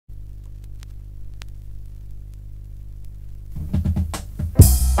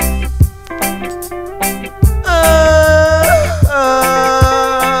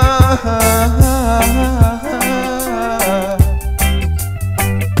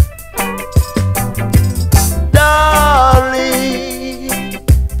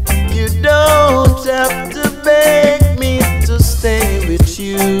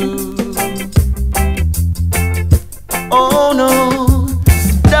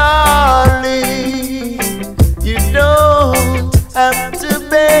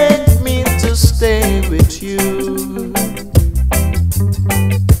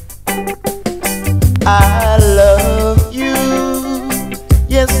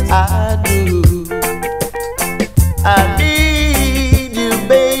I do. I need you,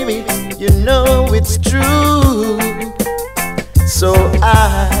 baby, you know it's true. So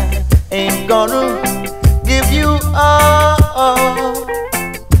I ain't gonna give you all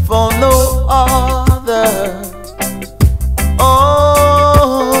for no other.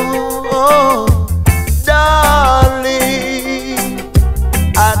 Oh, darling,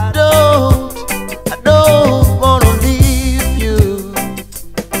 I don't wanna leave you.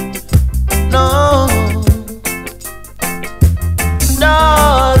 No,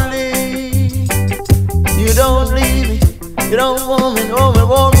 darling, you don't leave me. You don't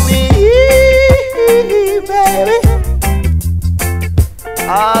want me, baby.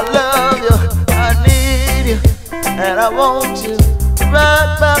 I love you, I need you, and I want you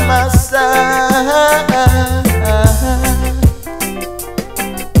right by my side.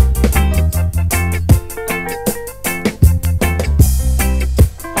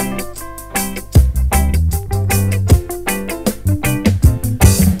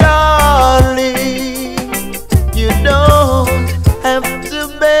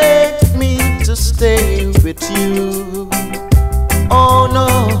 Stay with you. Oh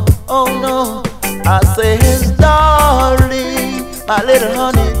no, I say, darling, my little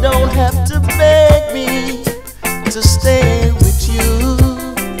honey, don't have to beg me to stay with you.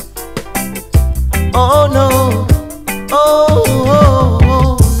 Oh no,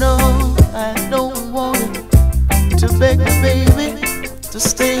 oh no, I don't want to beg you, baby, to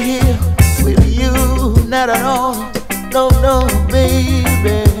stay here with you. Not at all, no, baby.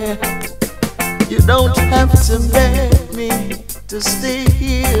 You don't have to beg me to stay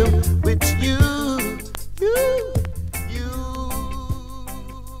here with you.